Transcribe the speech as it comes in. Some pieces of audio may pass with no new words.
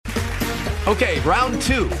Okay, round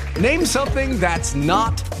two. Name something that's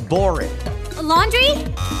not boring. A laundry?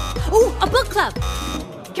 Ooh, a book club.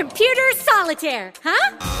 Computer solitaire,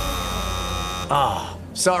 huh? Ah,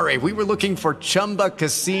 sorry, we were looking for Chumba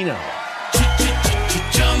Casino.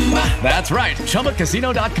 That's right.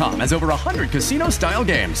 ChumbaCasino.com has over 100 casino-style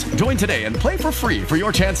games. Join today and play for free for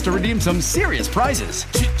your chance to redeem some serious prizes.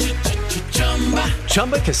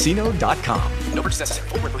 ChumbaCasino.com. No purchase necessary.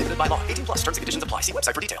 Void where prohibited by law. 18 plus. Terms and conditions apply. See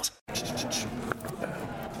website for details.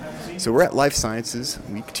 So we're at Life Sciences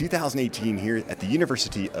Week 2018 here at the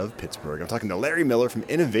University of Pittsburgh. I'm talking to Larry Miller from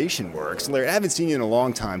Innovation Works. Larry, I haven't seen you in a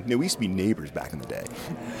long time. We used to be neighbors back in the day.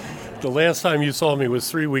 The last time you saw me was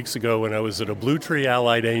 3 weeks ago when I was at a Blue Tree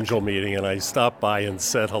Allied Angel meeting, and I stopped by and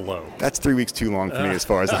said hello. That's 3 weeks too long for me as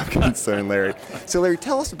far as I'm concerned, Larry. So, Larry,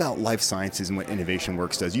 tell us about Life Sciences and what Innovation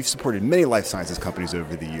Works does. You've supported many life sciences companies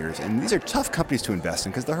over the years, and these are tough companies to invest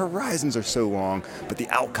in because the horizons are so long, but the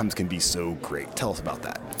outcomes can be so great. Tell us about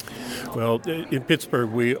that. Well, in Pittsburgh,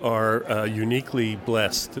 we are uniquely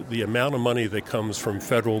blessed. The amount of money that comes from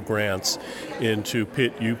federal grants into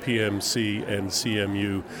Pitt, UPMC, and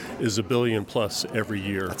CMU is $1 billion plus every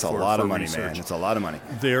year. That's a lot of money, research. man. That's a lot of money.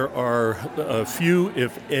 There are a few,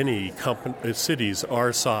 if any, cities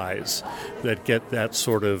our size that get that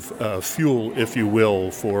sort of fuel, if you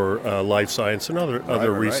will, for life science and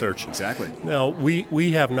other research. Right. Exactly. Now,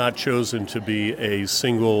 we have not chosen to be a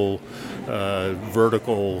single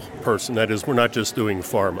vertical person. That is, we're not just doing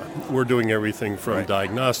pharma. We're doing everything from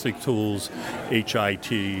diagnostic tools,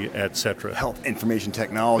 HIT, etc. Health information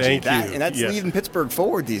technology. Thank you. And that's Yes. leading Pittsburgh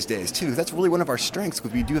forward these days, too. That's really one of our strengths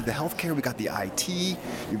because we do have the healthcare, we got the IT.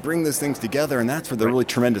 You bring those things together, and that's where the really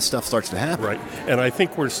tremendous stuff starts to happen. Right. And I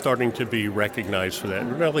think we're starting to be recognized for that.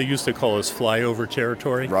 Now, they used to call us flyover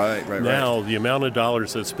territory. Right. Now, the amount of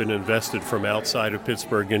dollars that's been invested from outside of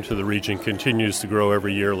Pittsburgh into the region continues to grow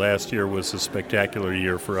every year. Last year was a spectacular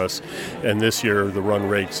year for us. And this year, the run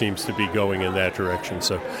rate seems to be going in that direction.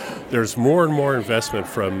 So there's more and more investment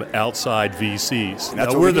from outside VCs.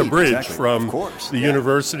 Now, we're the bridge exactly. from the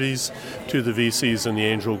universities to the VCs and the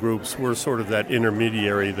angel groups. We're sort of that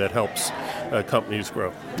intermediary that helps companies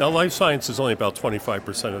grow. Now, life science is only about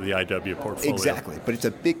 25% of the IW portfolio. Exactly, but it's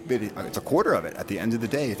a big bit. It's a quarter of it. At the end of the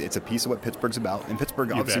day, it's a piece of what Pittsburgh's about. And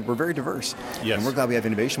Pittsburgh, obviously, we're very diverse. Yes. And we're glad we have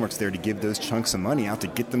Innovation Works there to give those chunks of money out to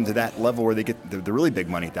get them to that level where they get the really big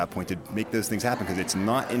money at that point to make those things happen because it's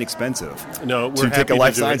not inexpensive. No, we're to happy take a to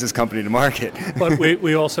life do sciences company to market. But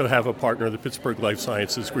we also have a partner, the Pittsburgh Life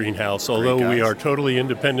Sciences Greenhouse. Although we are totally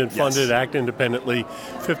independent funded, act independently,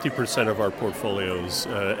 50% of our portfollials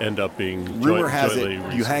end up being Rumor has jointly it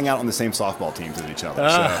researched. you hang out on the same softball teams with each other.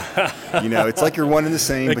 So, it's like you're one and the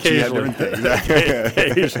same, but you have different things.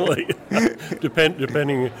 Occasionally.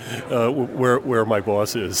 Depending where my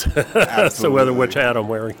boss is. Absolutely. Which hat I'm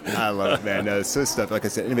wearing. I love it, man. No, so stuff. Like I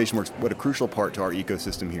said, Innovation Works, what a crucial part to our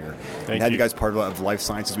ecosystem here. Thank have you. you guys part of Life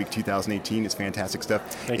Sciences Week 2018. It's fantastic stuff.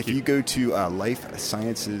 If you go to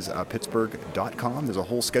lifesciencespittsburgh.com, there's a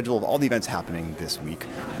whole schedule of all the events happening this week.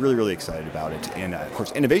 Really, really excited about it. And, of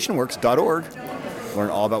course, innovationworks.org. Learn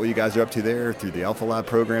all about what you guys are up to there through the Alpha Lab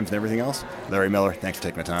programs and everything else. Larry Miller, thanks for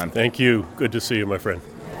taking the time. Thank you. Good to see you, my friend.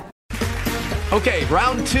 Okay,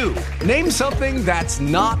 round two. Name something that's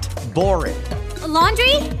not boring. A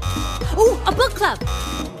laundry? Ooh, a book club.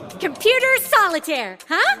 Computer solitaire,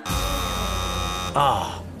 huh?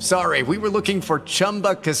 Ah, sorry, we were looking for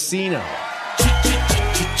Chumba Casino.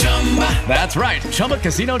 That's right.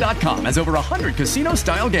 ChumbaCasino.com has over 100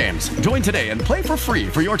 casino-style games. Join today and play for free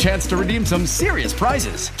for your chance to redeem some serious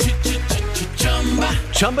prizes.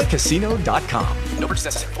 ChumbaCasino.com. No purchase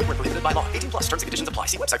necessary. Void where prohibited by law. 18 plus. Terms and conditions apply.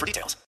 See website for details.